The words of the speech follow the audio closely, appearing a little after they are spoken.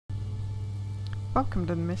Welcome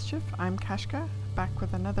to the Mischief. I'm Kashcah, back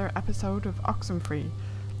with another episode of Oxenfree.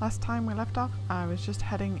 Last time we left off, I was just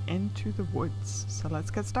heading into the woods, so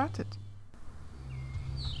let's get started.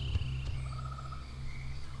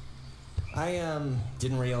 I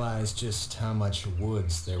didn't realize just how much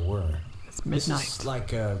woods there were. It's midnight. This is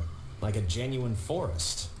like a genuine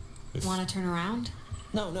forest. Want to turn around?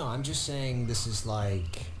 No, I'm just saying this is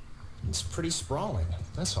like, it's pretty sprawling,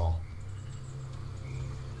 that's all.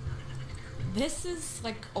 This is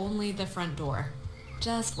like only the front door.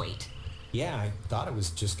 Just wait. Yeah, I thought it was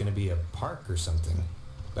just gonna be a park or something.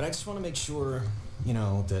 But I just want to make sure, you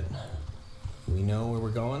know, that we know where we're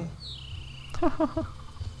going.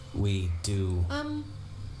 We do.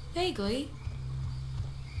 Vaguely.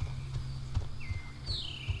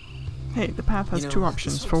 Hey, the path has two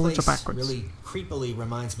options, forwards or backwards. Really creepily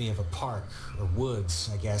reminds me of a park or woods,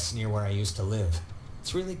 I guess, near where I used to live.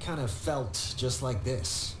 It's really kind of felt just like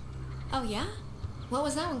this. Oh yeah? What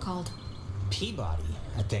was that one called? Peabody,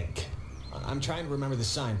 I think. I'm trying to remember the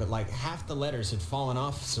sign, but like half the letters had fallen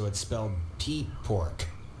off, so it spelled pea pork.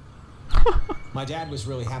 My dad was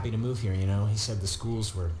really happy to move here, you know. He said the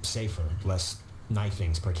schools were safer, less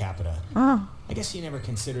knifings per capita. Oh. I guess he never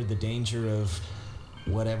considered the danger of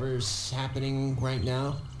whatever's happening right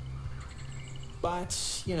now.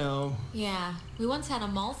 But, you know... Yeah, we once had a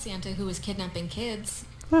mall Santa who was kidnapping kids.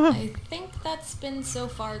 I think that's been so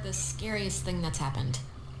far the scariest thing that's happened.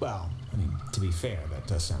 Well, I mean, to be fair, that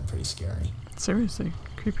does sound pretty scary. Seriously,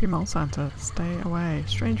 creepy mole Santa, stay away.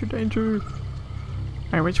 Stranger danger.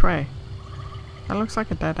 Alright, which way? That looks like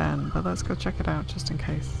a dead end, but let's go check it out just in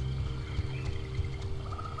case.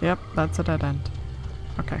 Yep, that's a dead end.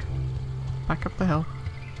 Okay, back up the hill.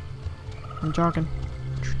 I'm jogging.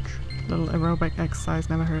 Little aerobic exercise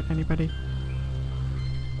never hurt anybody.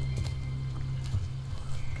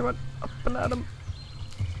 Come on, up and at him.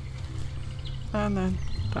 And then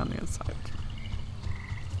down the other side.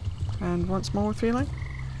 And once more with feeling.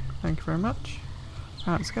 Thank you very much.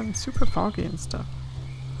 Wow, it's getting super foggy and stuff.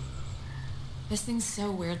 This thing's so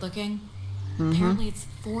weird looking. Apparently it's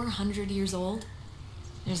 400 years old.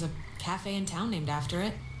 There's a cafe in town named after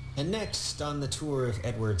it. And next on the tour of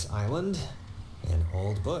Edwards Island, an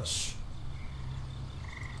old bush.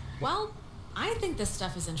 Well, I think this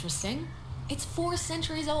stuff is interesting. It's 4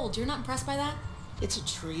 centuries old. You're not impressed by that? It's a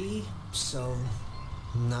tree, so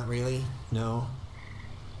not really, no.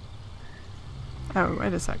 Oh,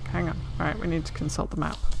 wait a sec, hang on. Alright, we need to consult the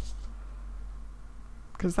map.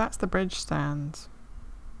 Because that's the bridge stand.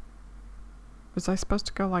 Was I supposed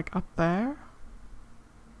to go like up there?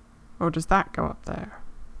 Or does that go up there?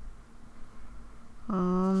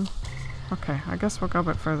 Okay, I guess we'll go a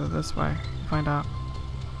bit further this way and find out.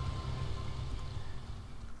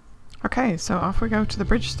 Okay, so off we go to the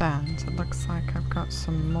bridge stand. It looks like I've got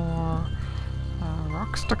some more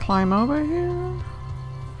rocks to climb over here.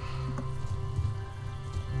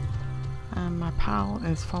 And my pal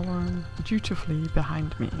is following dutifully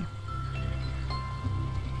behind me.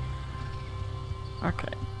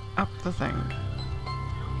 Okay, up the thing.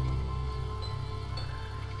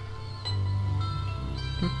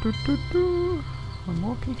 I'm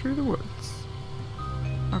walking through the woods.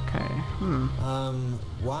 Okay,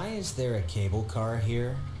 why is there a cable car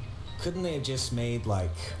here? Couldn't they have just made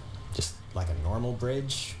just like a normal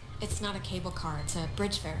bridge? It's not a cable car, it's a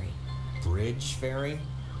bridge ferry. Bridge ferry?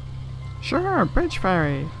 Sure, bridge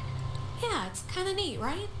ferry. Yeah, it's kind of neat,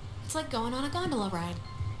 right? It's like going on a gondola ride.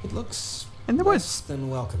 It looks in the less woods than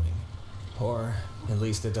welcoming. Or at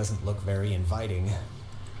least it doesn't look very inviting.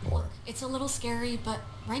 Or... It's a little scary, but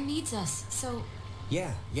Ryan needs us, so...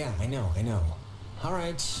 Yeah, I know.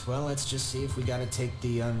 Alright, well, let's just see if we gotta take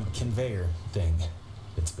the conveyor thing.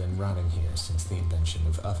 It's been running here since the invention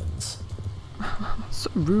of ovens.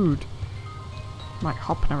 So rude. Like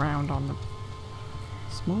hopping around on the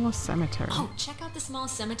smallest cemetery. Oh, check out the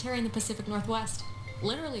smallest cemetery in the Pacific Northwest.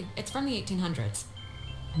 Literally, it's from the 1800s.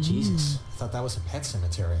 Jesus, I thought that was a pet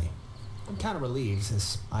cemetery. I'm kind of relieved,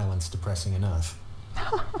 this island's depressing enough.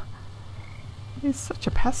 He's such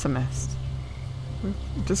a pessimist. We've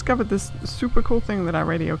discovered this super cool thing that our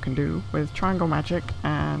radio can do with triangle magic,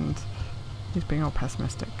 and he's being all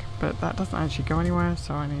pessimistic. But that doesn't actually go anywhere,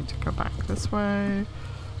 so I need to go back this way.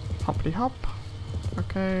 Hoppity hop.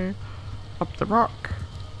 Okay. Up the rock.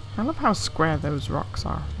 I love how square those rocks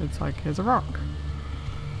are. It's like, here's a rock.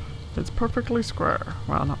 It's perfectly square.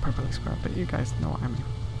 Well, not perfectly square, but you guys know what I mean.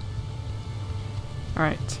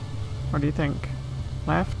 Alright. What do you think?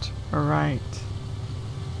 Left or right?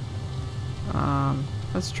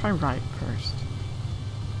 Let's try right first.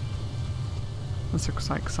 This looks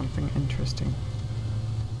like something interesting.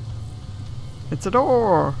 It's a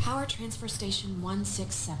door! Power transfer station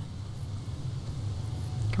 167.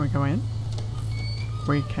 Can we go in?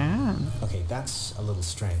 We can. Okay, that's a little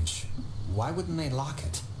strange. Why wouldn't they lock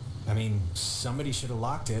it? I mean, somebody should have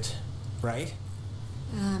locked it, right?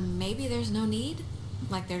 Maybe there's no need?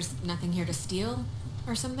 Like there's nothing here to steal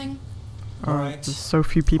or something? Or Alright. there's so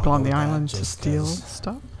few people I'll on go the with that island to just steal 'cause-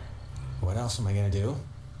 stuff. What else am I gonna do?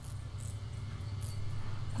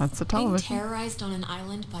 That's a Being television. terrorized on an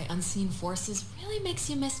island by unseen forces really makes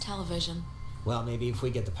you miss television. Well, maybe if we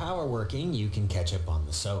get the power working, you can catch up on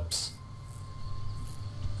the soaps.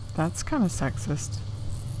 That's kind of sexist.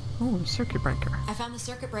 Oh, circuit breaker. I found the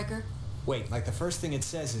circuit breaker. Wait, like the first thing it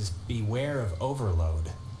says is beware of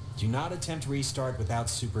overload. Do not attempt restart without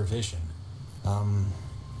supervision.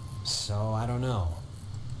 So I don't know.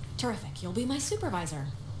 Terrific. You'll be my supervisor.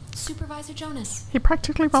 Supervisor Jonas. He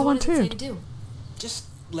practically So what does it say volunteered. to do? Just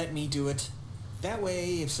let me do it. That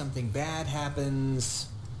way, if something bad happens,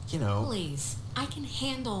 you know, Please. I can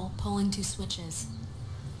handle pulling 2 switches.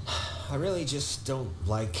 I really just don't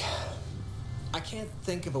like... I can't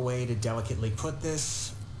think of a way to delicately put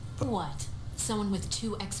this. What? Someone with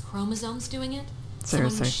 2 X chromosomes doing it? Seriously.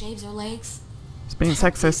 Someone who shaves her legs? It's being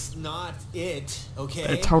That's sexist. not it, okay?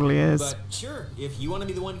 It totally is. But sure, if you want to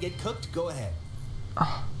be the one to get cooked, go ahead.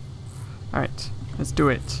 Oh. Alright, let's do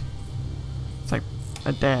it. It's like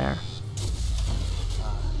a dare.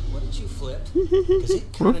 What did you flip? Because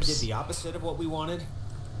it kind of Whoops. did the opposite of what we wanted.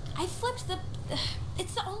 I flipped the...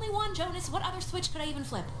 It's the only one, Jonas. What other switch could I even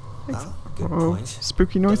flip? Oh, good Oh, point.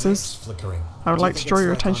 spooky The noises. light's flickering. I would Do you like to think draw it's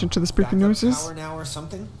your like attention on to the spooky backup noises. Power now or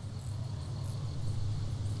something?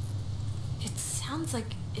 It sounds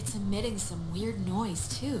like it's emitting some weird noise,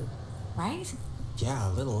 too. Right? Yeah,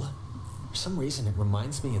 a little. For some reason, it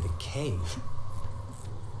reminds me of the cave.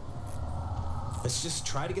 Let's just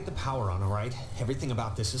try to get the power on, all right? Everything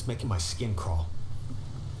about this is making my skin crawl.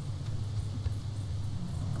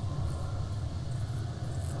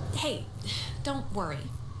 Hey, don't worry.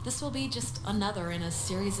 This will be just another in a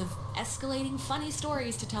series of escalating funny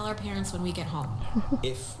stories to tell our parents when we get home.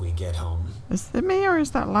 If we get home. Is it me or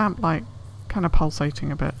is that lamp like kind of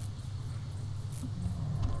pulsating a bit?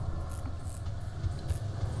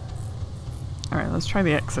 Alright, let's try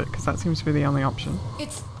the exit because that seems to be the only option.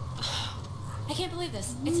 It's... I can't believe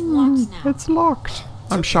this. It's locked now. It's locked.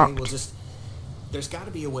 It's I'm okay, shocked. We'll just... There's got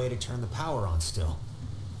to be a way to turn the power on still.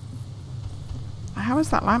 How is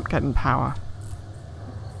that lamp getting power?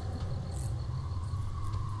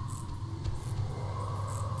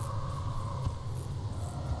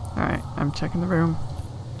 Alright, I'm checking the room.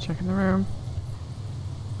 Checking the room.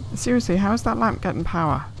 Seriously, how is that lamp getting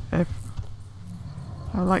power? If...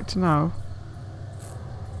 I would like to know.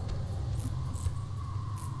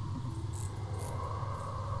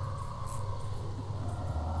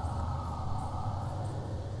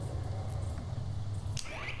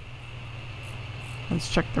 Let's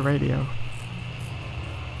check the radio.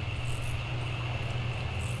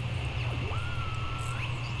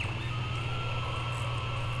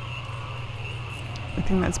 I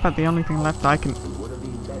think that's about the only thing left I can...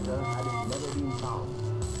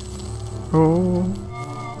 Oh.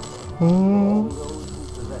 Oh.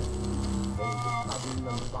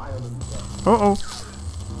 Uh-oh.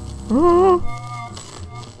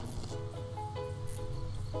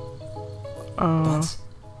 Oh.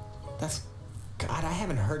 That's... God, I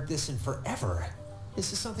haven't heard this in forever.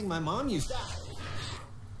 This is something my mom used to...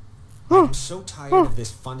 I'm so tired of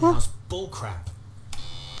this funhouse bullcrap.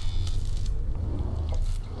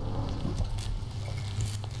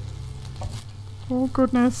 Oh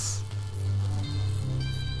goodness.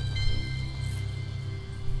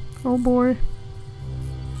 Oh boy.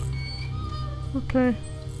 Okay.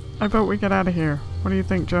 I vote we get out of here. What do you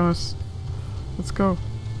think, Jonas? Let's go.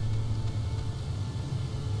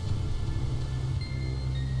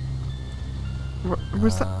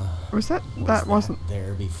 Was that... Was that... That wasn't...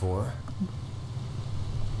 there before.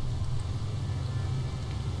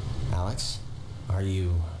 Alex? Are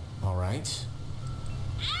you alright?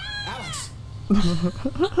 Alex!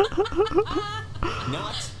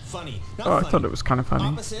 Not funny. Not Oh, I funny. thought it was kind of funny.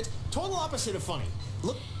 Opposite. Total opposite of funny.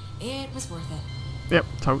 Look. It was worth it. Yep,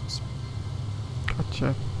 totes.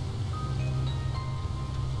 Gotcha.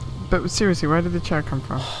 But seriously, where did the chair come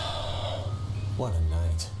from? What a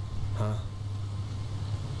night. Huh?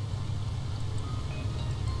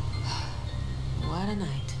 What a night.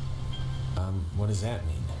 What does that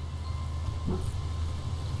mean?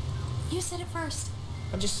 You said it first.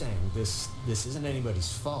 I'm just saying, this isn't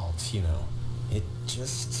anybody's fault, you know. It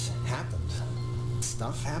just happened.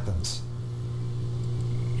 Stuff happens.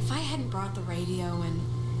 If I hadn't brought the radio and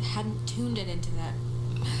hadn't tuned it into that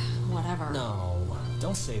whatever. No,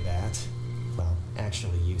 don't say that. Well,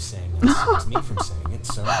 actually, you saying that stops me from saying it,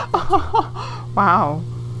 so... Wow.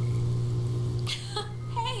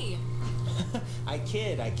 Hey! I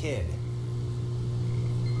kid.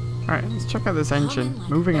 Alright, let's check out this Humming engine. like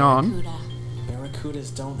Moving a on. barracuda.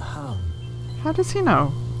 Barracudas don't hum. How does he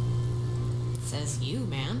know? Says you,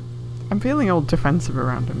 man. I'm feeling all defensive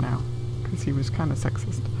around him now. Because he was kind of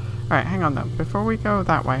sexist. Alright, hang on though. Before we go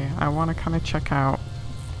that way, I want to kind of check out...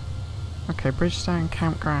 Okay, Bridgestone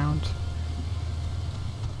Campground.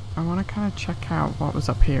 I want to kind of check out what was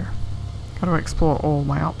up here. Got to explore all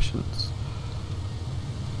my options.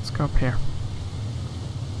 Let's go up here.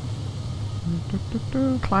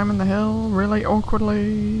 Climbing the hill really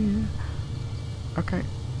awkwardly. Okay,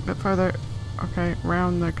 a bit further. Okay,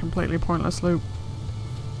 round the completely pointless loop.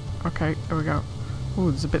 Okay, there we go.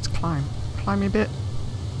 Ooh, there's a bit to climb. Climby bit.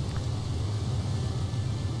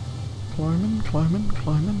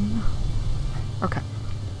 Climbing. Okay.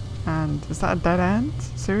 And is that a dead end?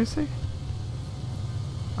 Seriously?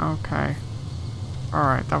 Okay.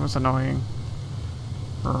 Alright, that was annoying.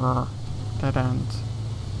 Dead end.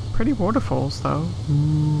 Pretty waterfalls though.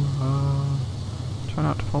 Ooh, try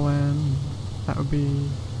not to fall in. That would be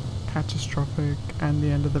catastrophic and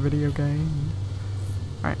the end of the video game.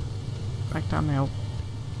 Alright, back down the hill.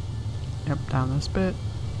 Yep, down this bit.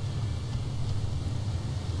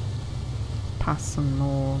 Past some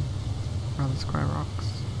more rather square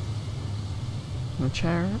rocks. And the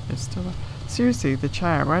chair is still there. Seriously, the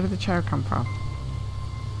chair. Where did the chair come from?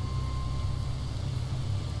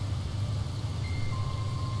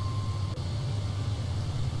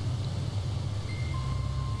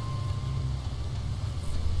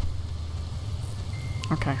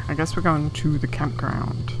 Okay, I guess we're going to the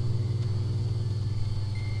campground.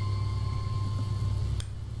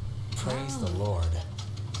 Praise the Lord.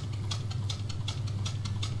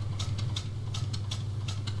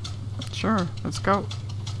 Sure, let's go.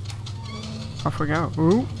 Off we go.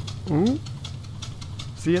 Ooh, ooh.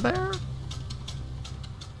 See you there?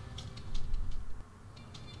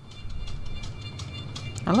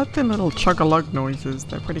 I like the little chug-a-lug noises.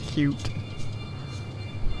 They're pretty cute.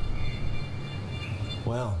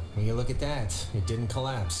 Well, when you look at that, it didn't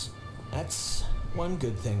collapse. That's one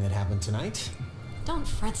good thing that happened tonight. Don't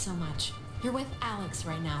fret so much. You're with Alex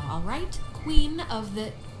right now, alright? Queen of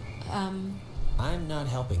the... I'm not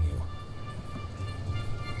helping you.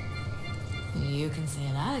 You can say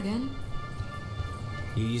that again.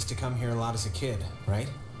 You used to come here a lot as a kid, right?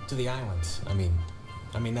 To the island. I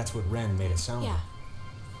mean that's what Ren made it sound Yeah.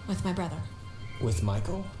 With my brother. like. With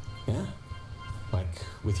Michael? Yeah? Like,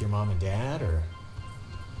 with your mom and dad, or...?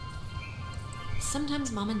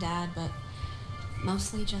 Sometimes mom and dad, but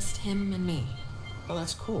mostly just him and me. Oh,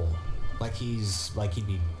 that's cool. Like he'd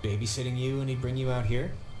be babysitting you and he'd bring you out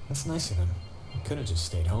here? That's nice of him. He could have just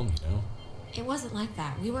stayed home, you know? It wasn't like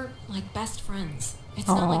that. We were like best friends. It's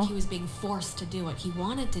Aww. not like he was being forced to do it. He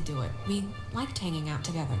wanted to do it. We liked hanging out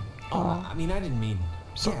together. Oh, I mean, I didn't mean...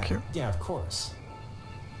 So yeah, cute. Yeah, of course.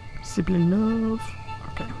 Sibling love.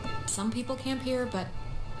 Okay. Some people camp here, but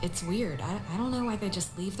it's weird. I don't know why they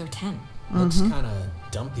just leave their tent. Looks kind of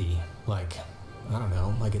dumpy. Like, I don't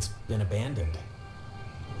know, like it's been abandoned.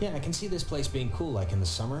 Yeah, I can see this place being cool, like in the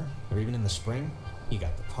summer, or even in the spring. You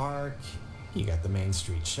got the park, you got the main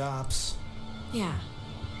street shops. Yeah,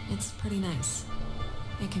 it's pretty nice.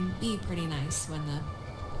 It can be pretty nice when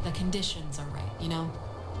the conditions are right, you know?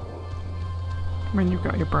 When you've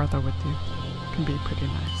got your brother with you, it can be pretty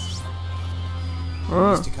nice. You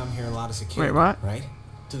Oh, used to come here a lot as a kid. Wait, what? Right?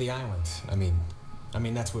 To the island. I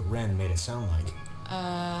mean that's what Ren made it sound like.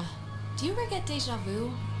 Do you ever get deja vu?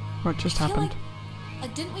 what just I feel happened?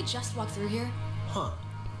 like didn't we just walk through here? Huh.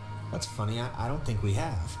 That's funny. I don't think we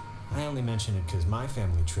have. I only mention it because my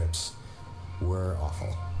family trips were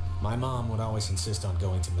awful. My mom would always insist on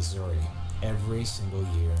going to Missouri every single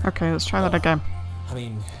year. Okay, let's try that Ugh. again. I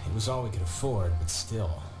mean, it was all we could afford, but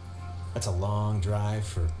still. That's a long drive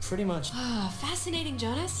for pretty much... Fascinating,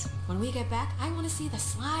 Jonas. When we get back, I want to see the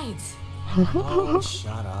slides. Oh,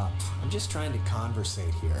 shut up. I'm just trying to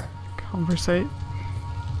conversate here. Conversate.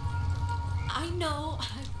 I know.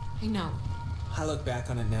 I know. I look back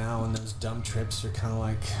on it now, and those dumb trips are kind of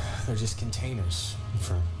like... They're just containers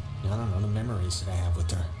for, I don't know, the memories that I have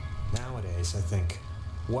with her. Nowadays, I think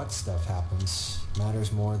what stuff happens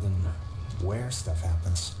matters more than where stuff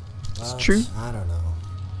happens. It's But true. I don't know.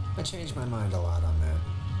 I changed my mind a lot on that.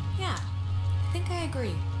 Yeah, I think I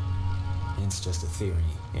agree. It's just a theory,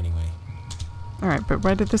 anyway. Alright, but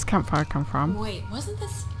where did this campfire come from? Wait, wasn't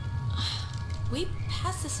this... We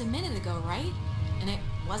passed this a minute ago, right? And it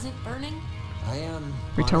wasn't burning? I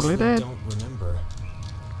We totally honestly did. don't remember.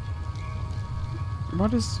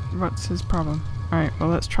 What's his problem? Alright, well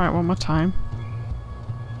let's try it one more time.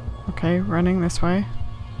 Okay, running this way.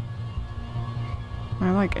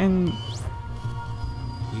 I like in...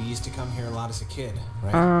 You used to come here a lot as a kid,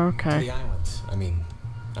 right? Oh, okay. To the island.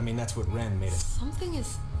 I mean that's what Ren made it.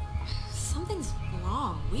 Something's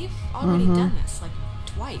wrong. We've already done this, like,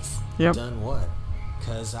 twice. Yep. Done what?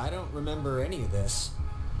 'Cause I don't remember any of this.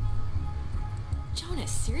 Jonas,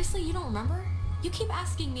 seriously, you don't remember? You keep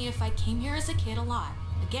asking me if I came here as a kid a lot.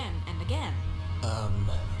 Again and again.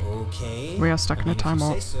 Okay. We are stuck in a time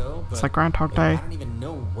warp. So, It's like Groundhog I Day. don't even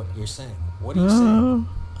know what you're saying. What are you saying?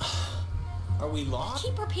 Are we I lost?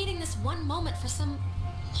 keep repeating this one moment for some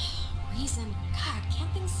reason. God,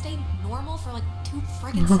 can't things stay normal for like 2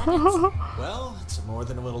 friggin' seconds? Well, it's more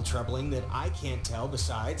than a little troubling that I can't tell.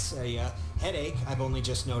 Besides, a headache I've only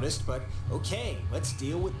just noticed, but okay, let's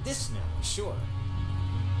deal with this now, sure.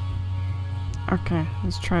 Okay,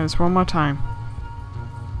 let's try this one more time.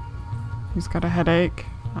 He's got a headache.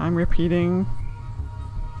 I'm repeating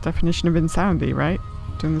definition of insanity, right?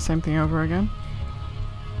 Doing the same thing over again.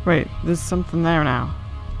 Wait, there's something there now.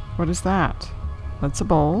 What is that? That's a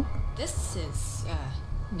bowl. This is,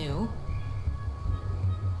 new.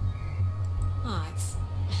 Oh, it's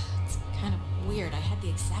kind of weird. I had the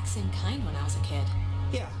exact same kind when I was a kid.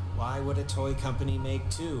 Yeah, why would a toy company make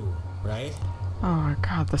two, right? Oh my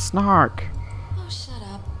god, the snark. Oh, shut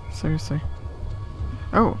up. Seriously.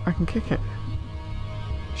 Oh, I can kick it.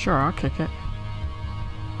 Sure, I'll kick it.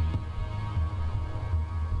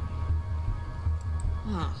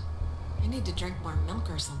 Oh, I need to drink more milk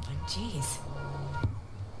or something. Jeez.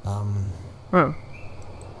 Whoa.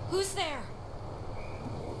 Who's there?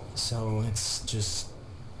 So it's just...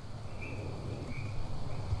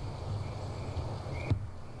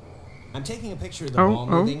 I'm taking a picture of the ball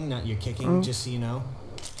moving, not you kicking, just so you know.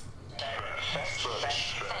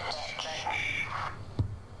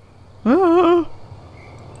 Ah!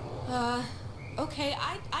 Okay,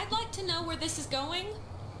 I'd like to know where this is going.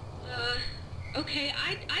 Okay,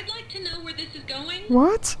 I'd like to know where this is going.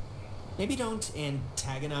 What? Maybe don't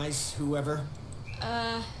antagonize whoever.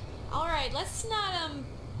 Alright, let's not,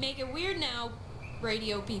 make it weird now,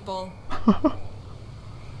 radio people.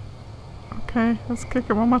 Okay, let's kick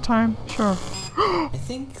it one more time. Sure. I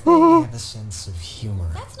think they have a sense of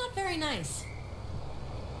humor. That's not very nice.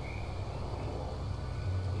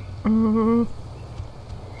 Ooh.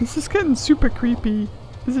 This is getting super creepy.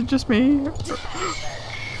 Is it just me?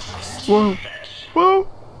 Whoa. Whoa.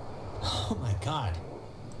 Oh my god.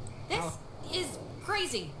 This is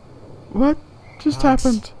crazy. What just Alex,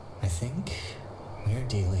 happened? I think we're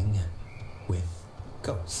dealing with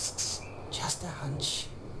ghosts. Just a hunch.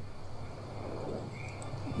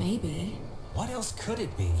 Maybe. What else could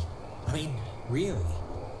it be? I mean, really.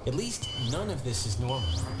 At least none of this is normal.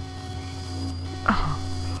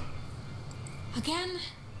 Again?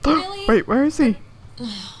 Really? Wait, where is he?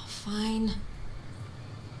 Fine.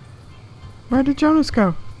 Where did Jonas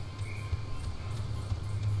go?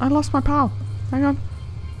 I lost my pal. Hang on.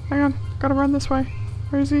 Hang on. Gotta run this way.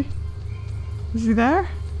 Where is he? Is he there?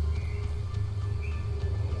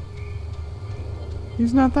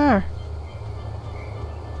 He's not there.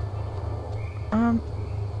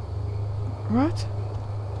 What?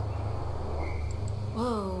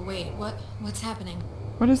 Whoa, wait, what's happening?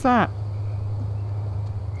 What is that?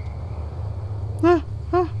 Ah,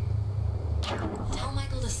 ah. Tell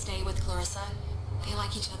Michael to stay with Clarissa. They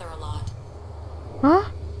like each other a lot. Huh?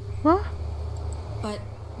 What? But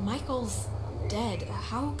Michael's dead.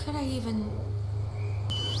 How could I even...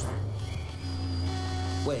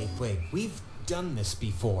 Wait, we've done this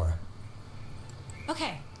before.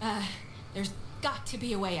 Okay, there's got to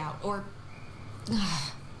be a way out, or...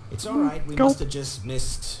 It's alright, we must have just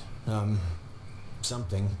missed,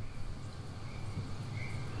 something.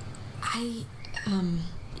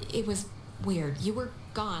 It was weird. You were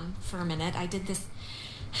gone for a minute. I did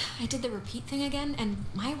the repeat thing again, and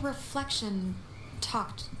my reflection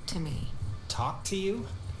talked to me. Talk to you?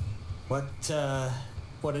 What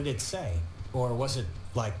did it say? Or was it,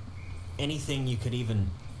 like, anything you could even...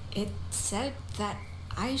 It said that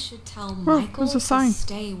I should tell Oh, Michael there's a to sign.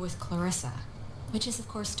 stay with Clarissa. Which is, of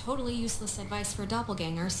course, totally useless advice for a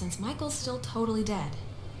doppelganger, since Michael's still totally dead.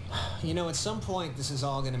 You know, at some point, this is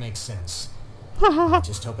all gonna make sense. I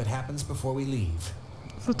just hope it happens before we leave.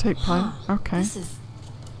 It's a tape play. Okay.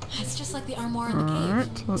 It's just like the armoire in the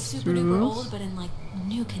Alright, cave. let's Super do duper this. old, but in, like,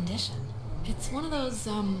 new condition. It's one of those,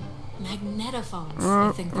 magnetophones,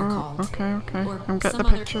 I think they're called. Okay. Or I'm getting some the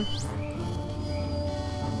other- picture.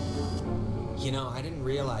 You know, I didn't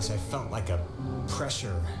realize I felt like a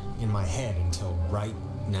pressure in my head until right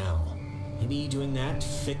now. Maybe doing that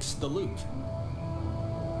fixed the loop.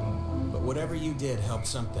 whatever you did helped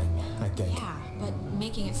something, I think. Yeah, but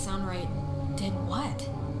making it sound right did what?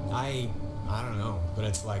 I don't know, but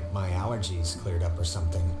it's like my allergies cleared up or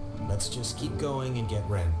something. Let's just keep going and get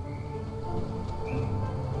Ren.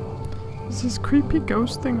 There's this creepy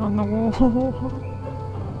ghost thing on the wall.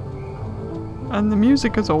 And the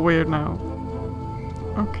music is all weird now.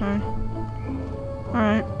 Okay.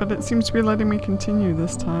 Alright, but it seems to be letting me continue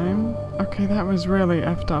this time. Okay, that was really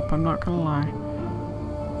effed up, I'm not gonna lie.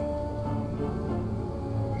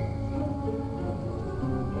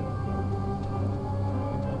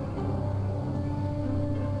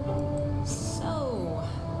 So,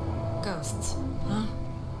 ghosts, huh?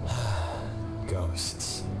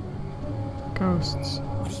 Ghosts. Ghosts.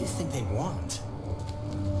 What do you think they want?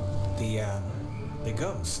 The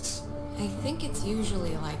ghosts. I think it's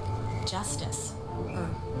usually like justice or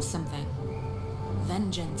something.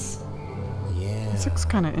 Vengeance. Yeah. This looks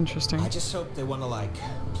kind of interesting. I just hope they want to, like,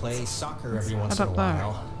 play soccer every once in head a up there.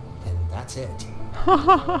 while. And that's it.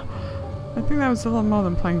 I think that was a little more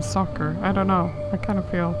than playing soccer. I don't know. I kind of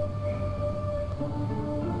feel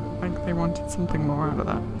like they wanted something more out of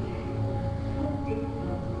that.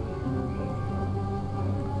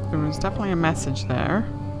 There was definitely a message there.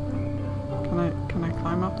 Can I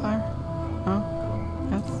climb up there? Oh?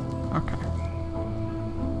 Yes? Okay.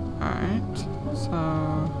 Alright. So...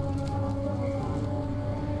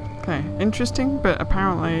 Okay. Interesting, but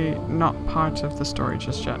apparently not part of the story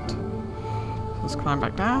just yet. So let's climb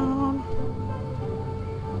back down.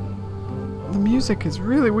 The music is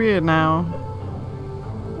really weird now.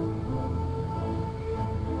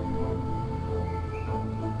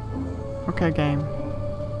 Okay, game.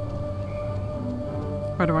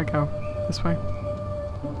 Where do I go? This way.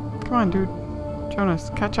 Come on, dude.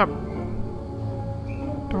 Jonas, catch up.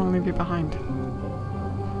 Don't want to leave you behind.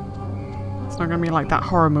 It's not going to be like that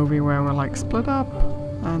horror movie where we're like split up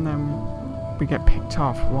and then we get picked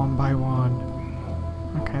off one by one.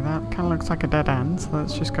 Okay, that kind of looks like a dead end, so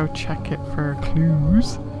let's just go check it for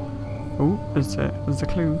clues. Oh, there's a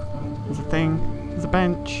clue. There's a thing. There's a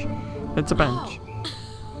bench. It's a bench.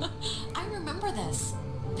 Oh. I remember this.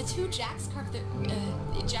 The two Jacks carved their...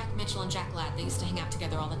 Jack Mitchell and Jack Ladd, they used to hang out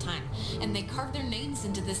together all the time. And they carved their names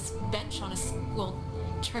into this bench on a school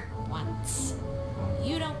trip once.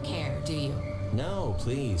 You don't care, do you? No,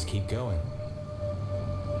 please, keep going.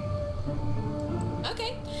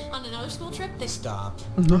 Okay, on another school trip, they... Stop.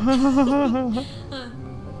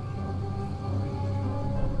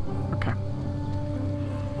 Okay.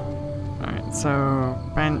 Alright, so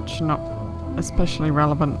bench not especially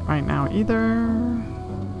relevant right now either.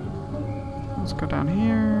 Let's go down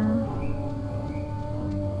here.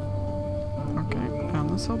 Okay, down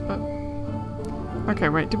this little bit. Okay,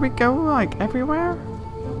 wait, did we go like everywhere?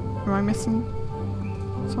 Am I missing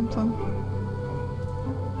something?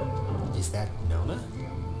 Is that Nona?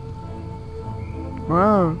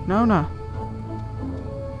 Whoa, Nona.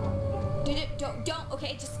 Dude, don't,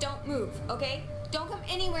 okay? Just don't move, okay? Don't come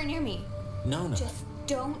anywhere near me. Nona. Just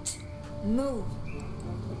don't move.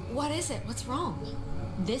 What is it? What's wrong?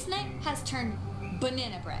 This night has turned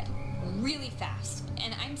banana bread really fast,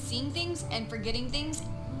 and I'm seeing things and forgetting things,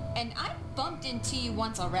 and I bumped into you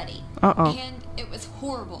once already. Uh-oh. And it was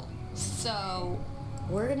horrible. So,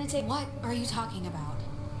 we're gonna take... What are you talking about?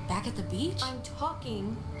 Back at the beach? I'm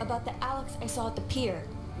talking about the Alex I saw at the pier.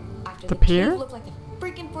 After The pier? cave looked like the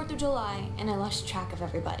freaking 4th of July, and I lost track of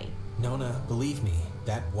everybody. Nona, believe me,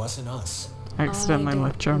 that wasn't us. I accidentally don't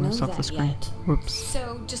left Jonas know off the that screen. yet. Whoops.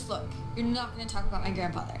 So, just look. You're not gonna talk about my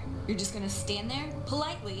grandfather. You're just gonna stand there,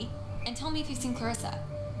 politely, and tell me if you've seen Clarissa.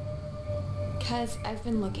 'Cause I've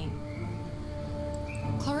been looking.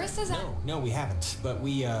 Clarissa's at... No, we haven't. But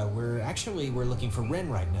we're looking for Ren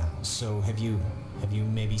right now. So have you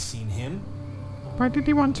maybe seen him? Why did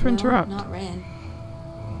he want to interrupt? No, not Ren.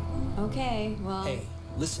 Okay, well... Hey,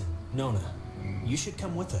 listen, Nona, you should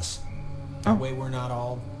come with us. That way we're not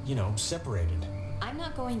all, separated. I'm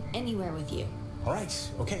not going anywhere with you. All right,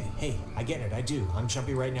 okay, hey, I get it, I do. I'm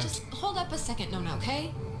jumpy right now. Just hold up a second, Nona,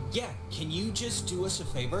 okay? Yeah, can you just do us a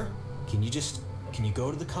favor? Can you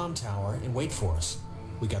go to the comm tower and wait for us?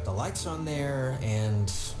 We got the lights on there,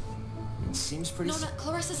 and it seems pretty... Nona,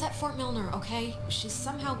 Clarissa's at Fort Milner, okay? She's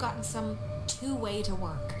somehow gotten some two-way to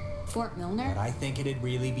work. Fort Milner? But I think it'd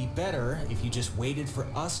really be better if you just waited for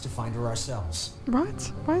us to find her ourselves.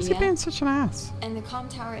 What? Why is he Yeah. being such an ass? And the comm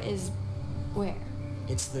tower is... where?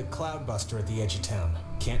 It's the Cloudbuster at the edge of town.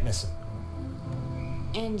 Can't miss it.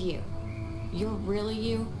 And you. You're really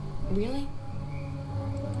you? Really?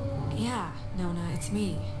 Yeah, Nona, it's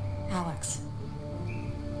me, Alex.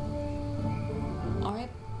 Alright,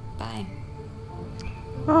 bye.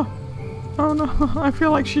 Oh. Oh no, I feel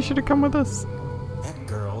like she should have come with us. That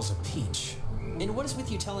girl's a peach. And what is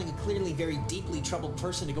with you telling a clearly very deeply troubled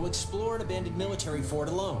person to go explore an abandoned military fort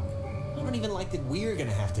alone? I don't even like that we're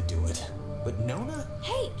gonna have to do it. But Nona?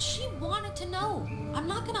 Hey, she wanted to know. I'm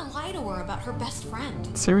not gonna lie to her about her best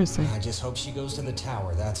friend. Seriously. I just hope she goes to the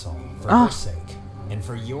tower, that's all. For Ah. her sake. And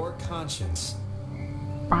for your conscience.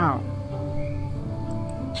 Wow.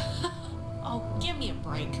 Oh, give me a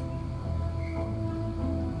break.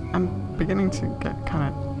 I'm beginning to get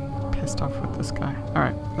kind of pissed off with this guy.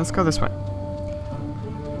 Alright, let's go this way.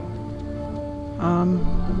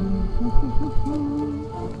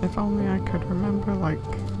 If only I could remember, like,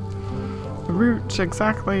 the route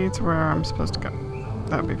exactly to where I'm supposed to go.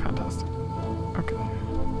 That would be fantastic. Okay.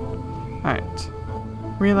 Alright.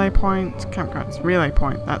 Relay point, campgrounds. Relay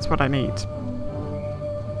point, that's what I need.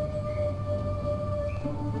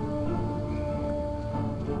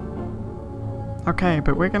 Okay,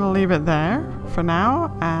 but we're going to leave it there for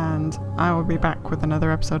now, and I will be back with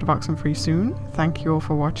another episode of Oxenfree soon. Thank you all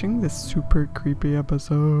for watching this super creepy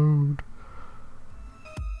episode.